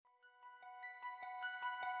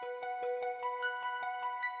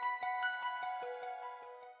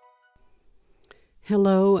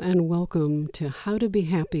Hello and welcome to How to Be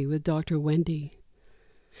Happy with Dr. Wendy.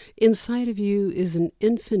 Inside of you is an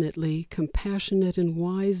infinitely compassionate and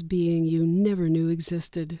wise being you never knew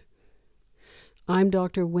existed. I'm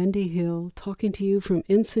Dr. Wendy Hill, talking to you from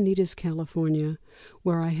Encinitas, California,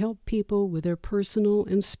 where I help people with their personal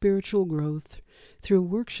and spiritual growth through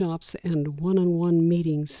workshops and one-on-one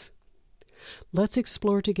meetings. Let's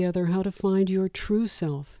explore together how to find your true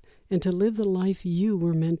self and to live the life you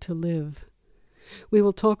were meant to live. We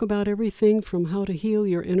will talk about everything from how to heal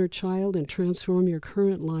your inner child and transform your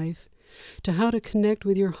current life, to how to connect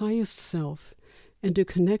with your highest self and to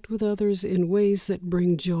connect with others in ways that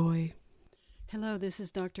bring joy. Hello, this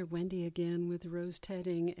is Dr. Wendy again with Rose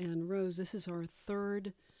Tedding. And Rose, this is our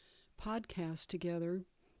third podcast together.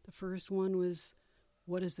 The first one was,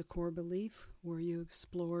 What is the Core Belief?, where you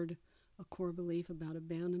explored a core belief about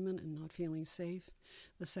abandonment and not feeling safe.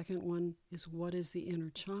 The second one is, What is the Inner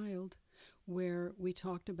Child?, where we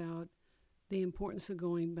talked about the importance of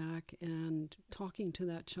going back and talking to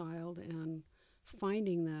that child and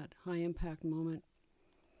finding that high impact moment.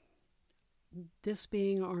 This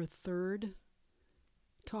being our third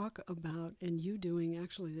talk about, and you doing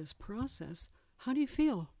actually this process, how do you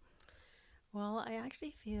feel? Well, I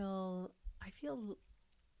feel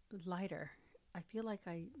lighter. I feel like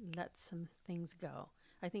I let some things go.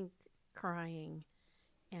 I think crying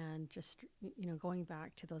and just, going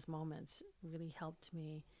back to those moments really helped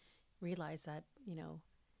me realize that,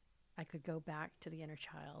 I could go back to the inner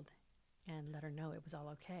child and let her know it was all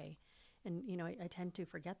okay. And, I tend to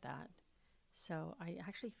forget that. So I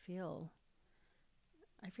actually feel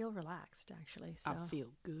relaxed, actually. So I feel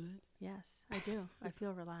good. Yes, I do. I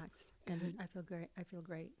feel relaxed and I feel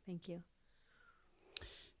great. Thank you.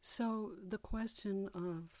 So the question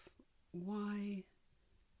of why,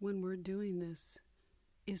 when we're doing this,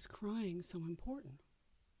 is crying so important?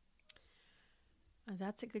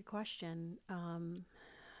 That's a good question.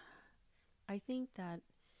 I think that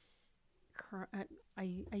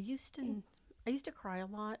I used to cry a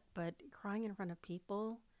lot, but crying in front of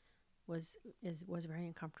people was very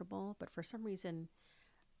uncomfortable. But for some reason,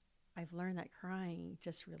 I've learned that crying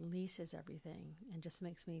just releases everything and just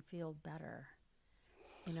makes me feel better,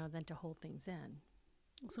 than to hold things in.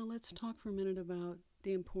 So let's talk for a minute about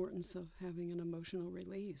the importance of having an emotional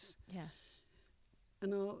release. Yes.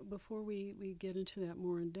 And before we get into that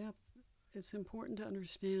more in depth, it's important to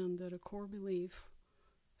understand that a core belief,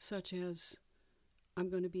 such as I'm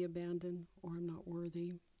going to be abandoned, or I'm not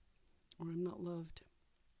worthy, or I'm not loved,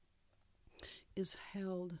 is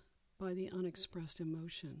held by the unexpressed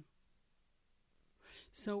emotion.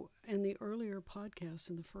 So in the earlier podcast,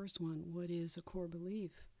 in the first one, What is a Core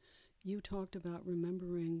Belief?, you talked about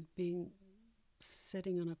remembering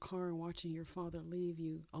sitting in a car and watching your father leave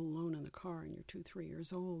you alone in the car, and you're 2-3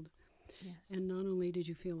 years old. Yes. And not only did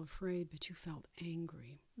you feel afraid, but you felt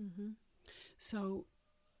angry. Mm-hmm. So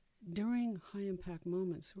during high impact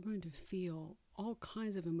moments, we're going to feel all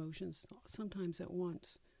kinds of emotions, sometimes at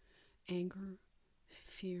once. Anger,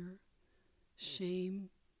 fear, shame,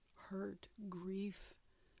 hurt, grief,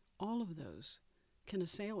 all of those can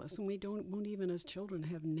assail us, and we won't even as children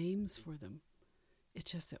have names for them. It's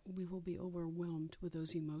just that we will be overwhelmed with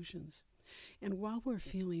those emotions. And while we're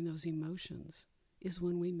feeling those emotions is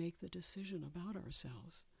when we make the decision about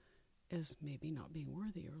ourselves as maybe not being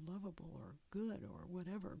worthy or lovable or good or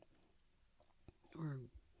whatever, or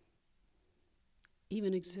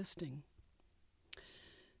even existing.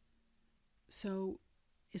 So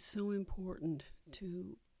it's so important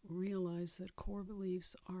to realize that core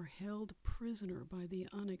beliefs are held prisoner by the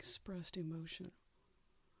unexpressed emotion.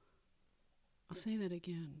 I'll say that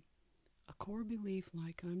again. A core belief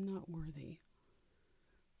like I'm not worthy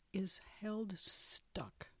is held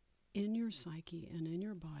stuck in your psyche and in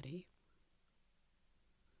your body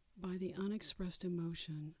by the unexpressed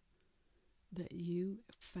emotion that you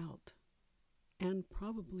felt and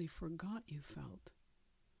probably forgot you felt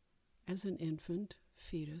as an infant,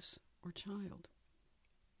 fetus, or child.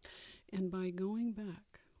 And by going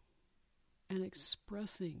back and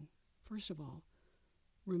expressing, first of all,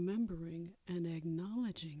 remembering and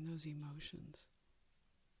acknowledging those emotions,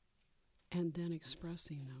 and then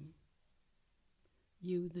expressing them,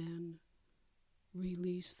 you then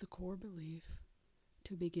release the core belief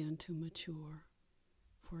to begin to mature.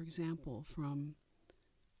 For example, from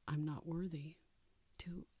I'm not worthy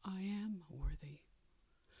to I am worthy.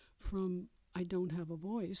 From I don't have a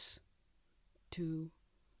voice to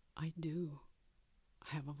I do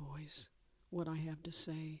have a voice. What I have to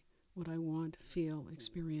say, what I want, feel,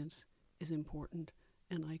 experience is important,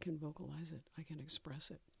 and I can vocalize it. I can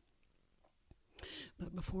express it.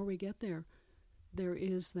 But before we get there, there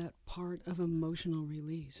is that part of emotional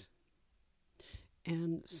release.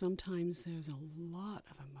 And sometimes there's a lot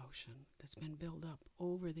of emotion that's been built up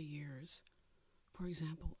over the years, for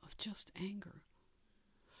example, of just anger.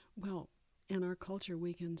 Well, in our culture,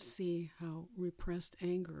 we can see how repressed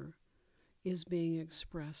anger is being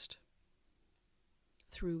expressed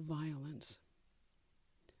through violence.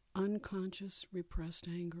 Unconscious repressed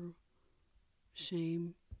anger,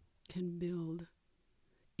 shame, can build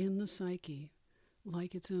in the psyche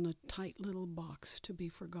like it's in a tight little box to be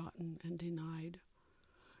forgotten and denied.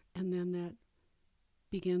 And then that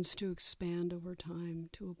begins to expand over time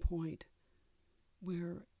to a point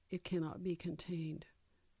where it cannot be contained.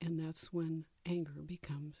 And that's when anger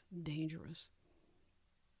becomes dangerous.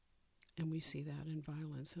 And we see that in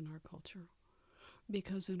violence in our culture.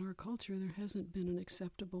 Because in our culture, there hasn't been an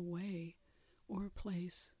acceptable way or a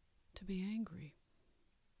place to be angry.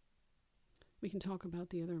 We can talk about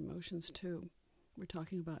the other emotions too. We're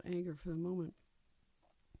talking about anger for the moment.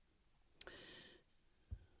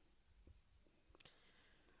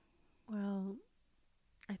 Well,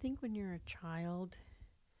 I think when you're a child,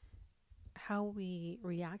 how we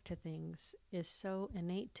react to things is so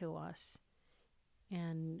innate to us.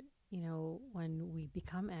 And, when we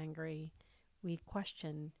become angry, we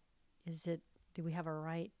question, do we have a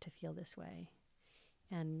right to feel this way?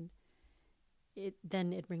 And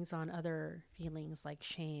then it brings on other feelings like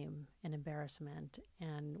shame and embarrassment.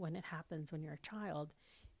 And when it happens when you're a child,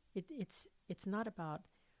 it's not about,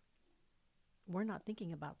 we're not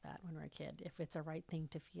thinking about that when we're a kid, if it's a right thing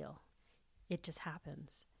to feel. It just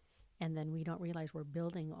happens. And then we don't realize we're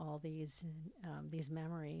building all these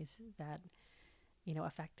memories that,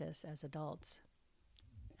 affect us as adults.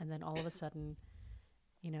 And then all of a sudden,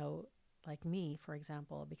 like me, for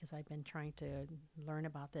example, because I've been trying to learn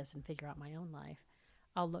about this and figure out my own life,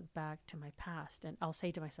 I'll look back to my past and I'll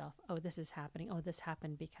say to myself, oh, this is happening. Oh, this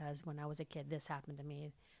happened because when I was a kid, this happened to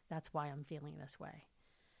me. That's why I'm feeling this way.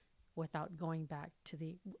 Without going back to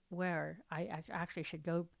where I actually should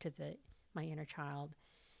go to my inner child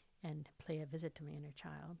and pay a visit to my inner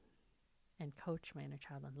child and coach my inner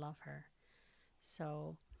child and love her.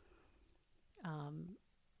 So,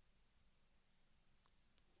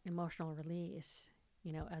 emotional release,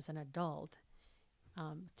 as an adult,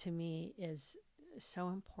 to me is so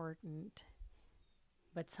important.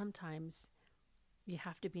 But sometimes you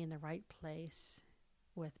have to be in the right place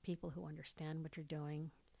with people who understand what you're doing.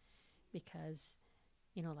 Because,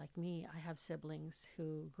 like me, I have siblings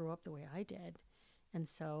who grew up the way I did. And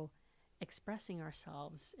so expressing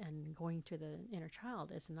ourselves and going to the inner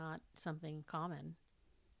child is not something common,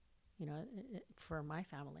 for my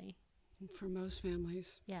family. For most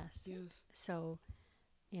families. Yes. Yes. So,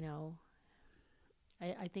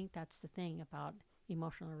 I think that's the thing about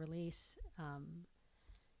emotional release,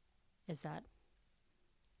 is that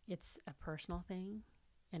it's a personal thing,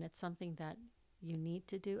 and it's something that you need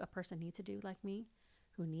to do, a person needs to do, like me,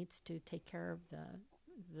 who needs to take care of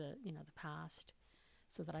the past,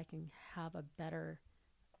 so that I can have a better,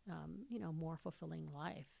 more fulfilling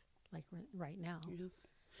life, like right now.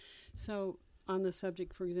 Yes. So on the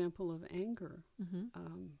subject, for example, of anger,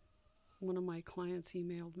 one of my clients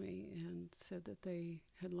emailed me and said that they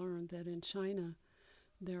had learned that in China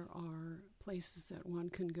there are places that one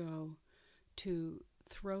can go to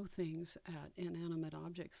throw things at inanimate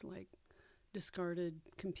objects like discarded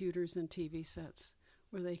computers and TV sets,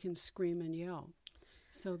 where they can scream and yell.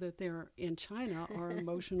 So that there in China are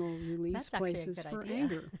emotional release places for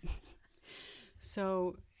anger.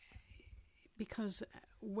 So, because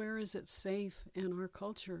where is it safe in our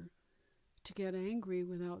culture to get angry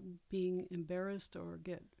without being embarrassed or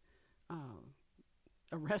get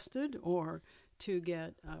arrested or to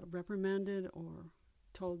get reprimanded or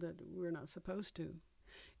told that we're not supposed to?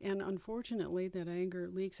 And unfortunately, that anger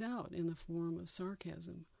leaks out in the form of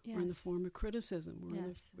sarcasm, yes, or in the form of criticism, or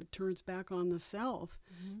yes, it turns back on the self,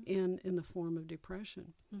 in the form of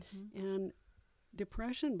depression. And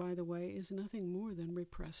depression, by the way, is nothing more than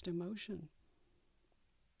repressed emotion.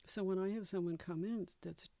 So when I have someone come in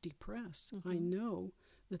that's depressed, I know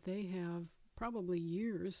that they have probably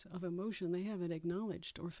years of emotion they haven't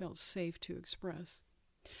acknowledged or felt safe to express.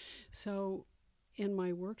 So in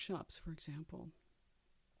my workshops, for example,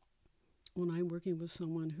 when I'm working with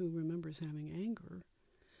someone who remembers having anger,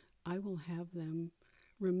 I will have them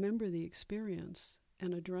remember the experience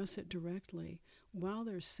and address it directly while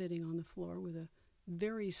they're sitting on the floor with a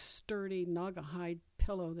very sturdy naga hide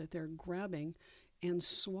pillow that they're grabbing and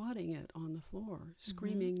swatting it on the floor,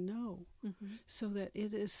 screaming no, so that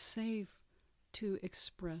it is safe to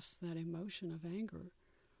express that emotion of anger.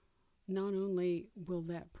 Not only will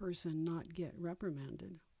that person not get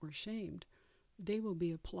reprimanded or shamed, they will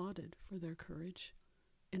be applauded for their courage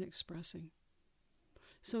in expressing.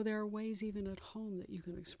 So there are ways even at home that you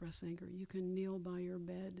can express anger. You can kneel by your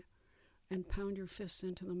bed and pound your fists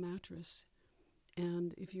into the mattress.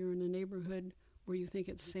 And if you're in a neighborhood where you think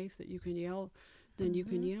it's safe that you can yell, then you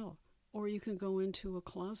can yell. Or you can go into a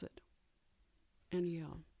closet and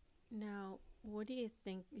yell. Now, what do you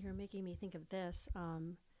think? You're making me think of this.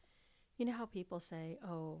 You know how people say,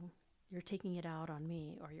 oh, you're taking it out on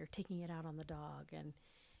me, or you're taking it out on the dog. And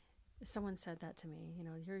someone said that to me,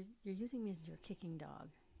 you're using me as your kicking dog.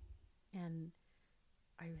 And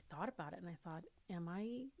I thought about it, and I thought, am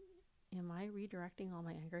I redirecting all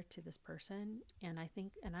my anger to this person? And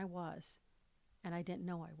I was, and I didn't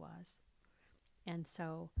know I was. And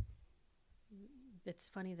so it's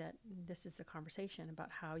funny that this is a conversation about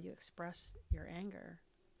how you express your anger.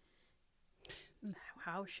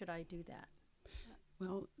 How should I do that?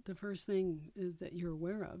 Well, the first thing is that you're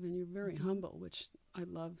aware of, and you're very humble, which I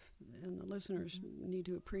love, and the listeners need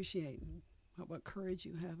to appreciate what courage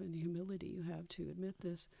you have and humility you have to admit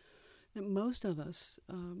this, that most of us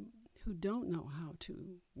who don't know how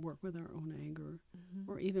to work with our own anger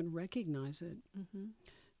or even recognize it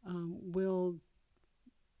will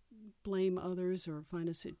blame others or find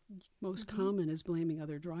us. Most common is blaming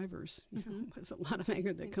other drivers. There's a lot of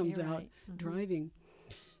anger that comes out driving.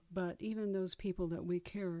 But even those people that we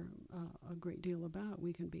care a great deal about,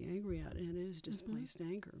 we can be angry at, and it is displaced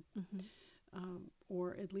anger.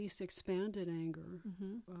 Or at least expanded anger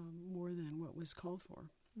more than what was called for.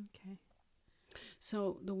 Okay.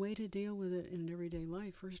 So the way to deal with it in everyday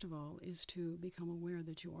life, first of all, is to become aware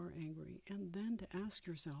that you are angry, and then to ask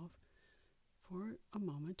yourself for a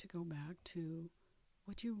moment to go back to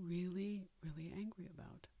what you're really, really angry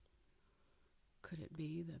about. Could it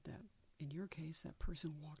be that in your case, that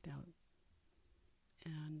person walked out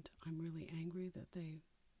and I'm really angry that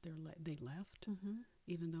they left,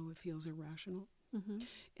 even though it feels irrational?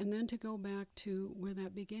 And then to go back to where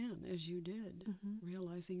that began, as you did,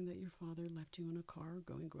 realizing that your father left you in a car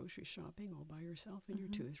going grocery shopping all by yourself, and you're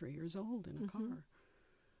 2 or 3 years old in a car,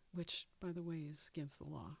 which, by the way, is against the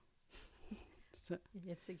law. So,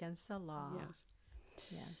 it's against the law. Yes.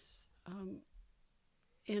 Yes.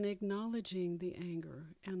 In acknowledging the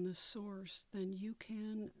anger and the source, then you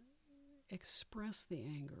can express the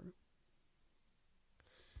anger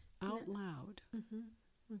out loud.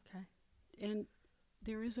 Okay. And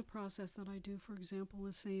there is a process that I do. For example,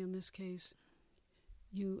 let's say in this case,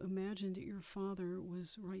 you imagined that your father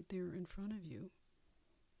was right there in front of you,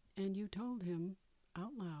 and you told him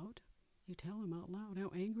out loud, you tell him out loud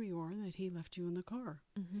how angry you are that he left you in the car.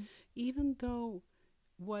 Even though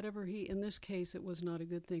whatever in this case, it was not a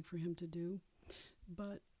good thing for him to do,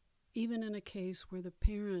 but even in a case where the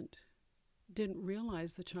parent didn't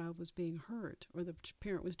realize the child was being hurt, or the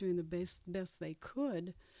parent was doing the best they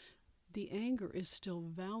could, the anger is still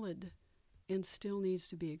valid and still needs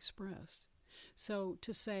to be expressed. So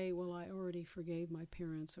to say, well, I already forgave my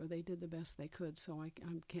parents, or they did the best they could, so I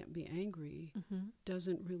can't be angry,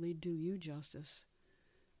 doesn't really do you justice.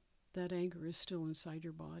 That anger is still inside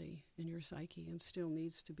your body and your psyche and still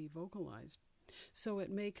needs to be vocalized. So it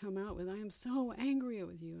may come out with, I am so angry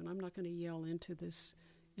with you, and I'm not going to yell into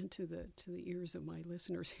the ears of my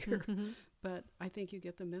listeners here, but I think you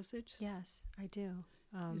get the message. Yes, I do.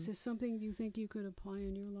 Is this something you think you could apply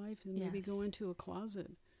in your life and maybe go into a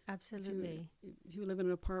closet? Absolutely. If you live in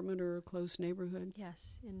an apartment or a close neighborhood?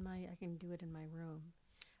 Yes, I can do it in my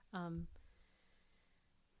room.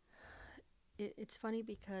 It's funny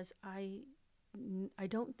because I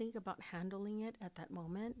don't think about handling it at that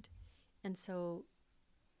moment. And so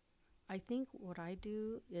I think what I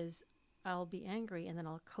do is I'll be angry, and then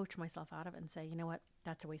I'll coach myself out of it and say, you know what,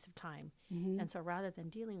 that's a waste of time. And so rather than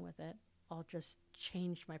dealing with it, I'll just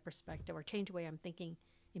change my perspective or change the way I'm thinking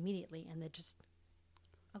immediately, and then just,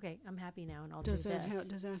 okay, I'm happy now, and I'll do this.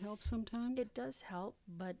 Does that help sometimes? It does help,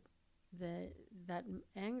 but that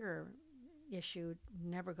anger issue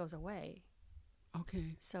never goes away.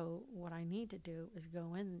 Okay. So what I need to do is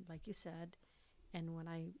go in, like you said, and when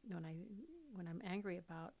I'm angry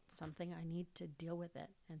about something, I need to deal with it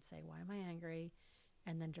and say, why am I angry?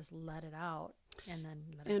 And then just let it out, and then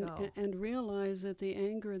let it go. And realize that the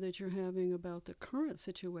anger that you're having about the current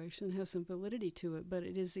situation has some validity to it, but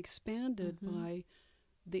it is expanded by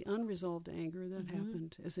the unresolved anger that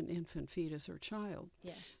happened as an infant, fetus, or child.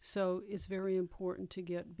 Yes. So it's very important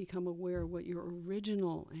to become aware of what your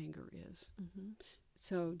original anger is.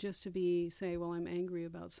 So just to say, well, I'm angry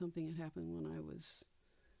about something that happened when I was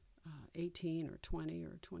 18 or 20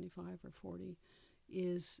 or 25 or 40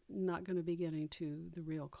 is not going to be getting to the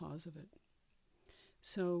real cause of it.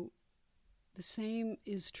 So The same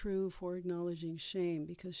is true for acknowledging shame,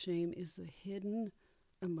 because shame is the hidden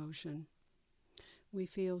emotion. We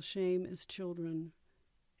feel shame as children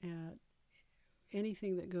at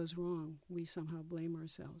anything that goes wrong. We somehow blame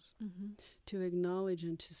ourselves. Mm-hmm. To acknowledge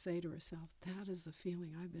and to say to ourselves, that is the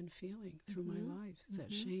feeling I've been feeling through my life. It's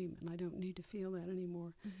that shame, and I don't need to feel that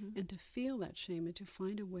anymore. And to feel that shame and to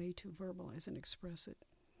find a way to verbalize and express it,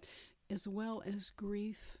 as well as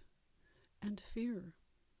grief and fear.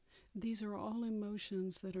 These are all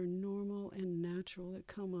emotions that are normal and natural, that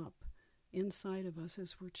come up inside of us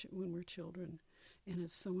as when we're children. And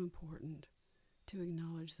it's so important to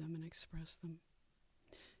acknowledge them and express them.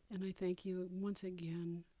 And I thank you once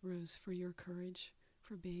again, Rose, for your courage,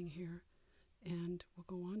 for being here. And we'll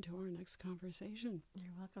go on to our next conversation.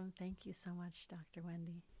 You're welcome. Thank you so much, Dr.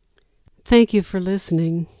 Wendy. Thank you for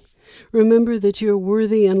listening. Remember that you're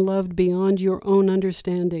worthy and loved beyond your own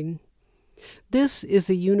understanding. This is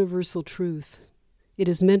a universal truth. It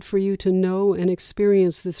is meant for you to know and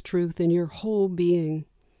experience this truth in your whole being.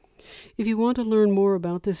 If you want to learn more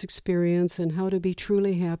about this experience and how to be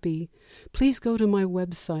truly happy, please go to my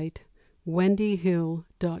website,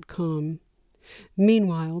 wendyhill.com.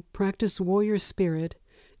 Meanwhile, practice warrior spirit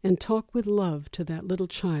and talk with love to that little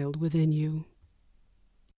child within you.